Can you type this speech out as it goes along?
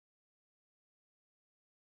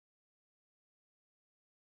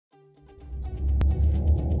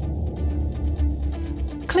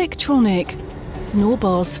Clicktronic,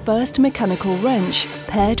 Norbar's first mechanical wrench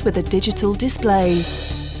paired with a digital display.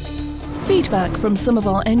 Feedback from some of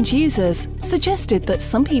our end users suggested that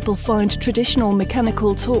some people find traditional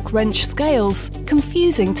mechanical torque wrench scales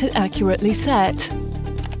confusing to accurately set.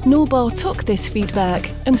 Norbar took this feedback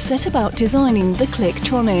and set about designing the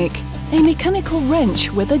Clicktronic, a mechanical wrench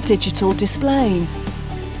with a digital display.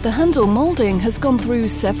 The handle moulding has gone through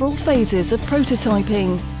several phases of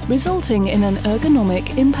prototyping, resulting in an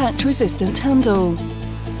ergonomic, impact-resistant handle.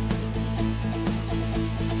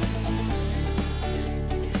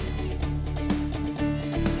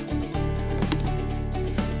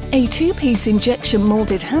 A two-piece injection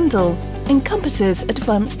moulded handle encompasses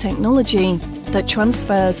advanced technology that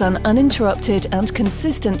transfers an uninterrupted and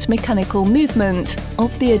consistent mechanical movement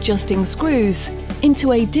of the adjusting screws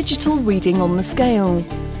into a digital reading on the scale.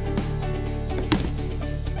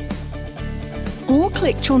 All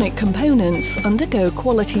Clicktronic components undergo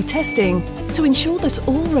quality testing to ensure that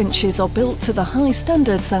all wrenches are built to the high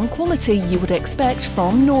standards and quality you would expect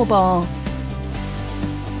from Norbar.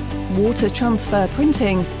 Water transfer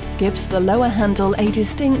printing gives the lower handle a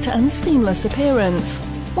distinct and seamless appearance,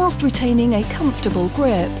 whilst retaining a comfortable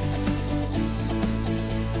grip.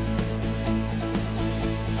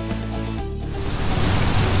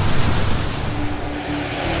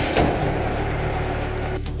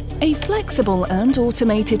 A flexible and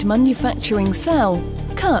automated manufacturing cell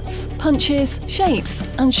cuts, punches, shapes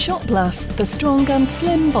and shot blasts the strong and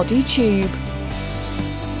slim body tube.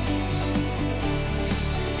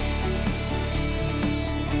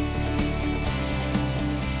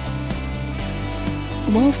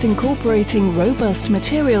 Whilst incorporating robust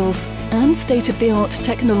materials and state-of-the-art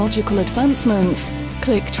technological advancements,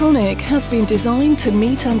 Clicktronic has been designed to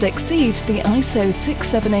meet and exceed the ISO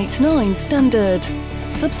 6789 standard.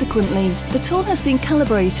 Subsequently, the tool has been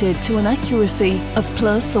calibrated to an accuracy of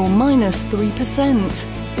plus or minus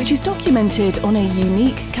 3%, which is documented on a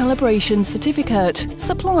unique calibration certificate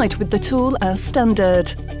supplied with the tool as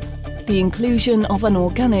standard. The inclusion of an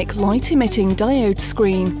organic light-emitting diode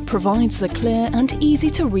screen provides a clear and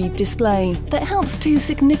easy-to-read display that helps to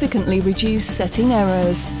significantly reduce setting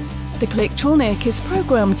errors. The Clicktronic is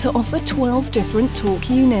programmed to offer 12 different torque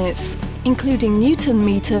units, including Newton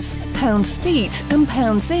meters, pounds feet and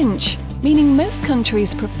pounds inch, meaning most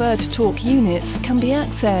countries' preferred torque units can be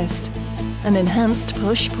accessed. An enhanced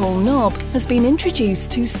push-pull knob has been introduced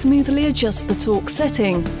to smoothly adjust the torque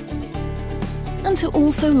setting and to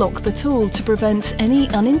also lock the tool to prevent any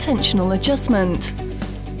unintentional adjustment.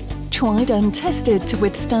 Tried and tested to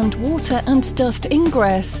withstand water and dust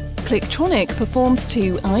ingress, Clicktronic performs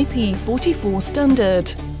to IP44 standard.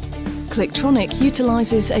 Clicktronic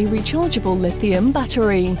utilises a rechargeable lithium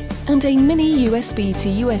battery, and a mini USB to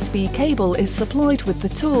USB cable is supplied with the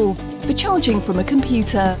tool for charging from a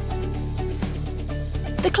computer.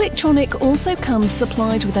 The Clicktronic also comes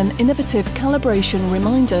supplied with an innovative calibration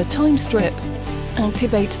reminder Timestrip.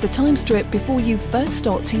 Activate the Timestrip before you first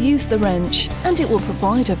start to use the wrench, and it will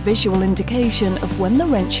provide a visual indication of when the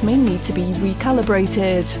wrench may need to be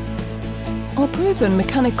recalibrated. Our proven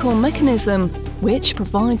mechanical mechanism, which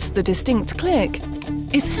provides the distinct click,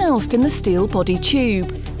 is housed in the steel body tube.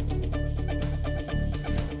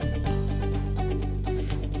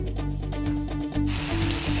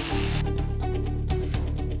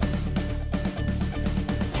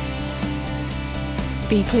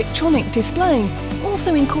 The Clicktronic display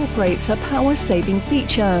also incorporates a power-saving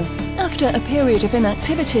feature. After a period of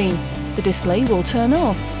inactivity, the display will turn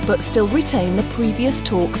off, but still retain the previous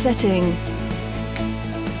torque setting.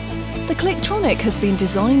 The Clicktronic has been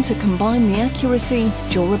designed to combine the accuracy,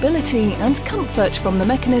 durability and comfort from the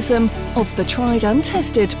mechanism of the tried and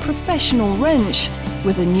tested professional wrench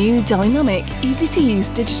with a new dynamic, easy-to-use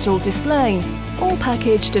digital display, all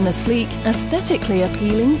packaged in a sleek, aesthetically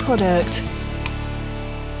appealing product.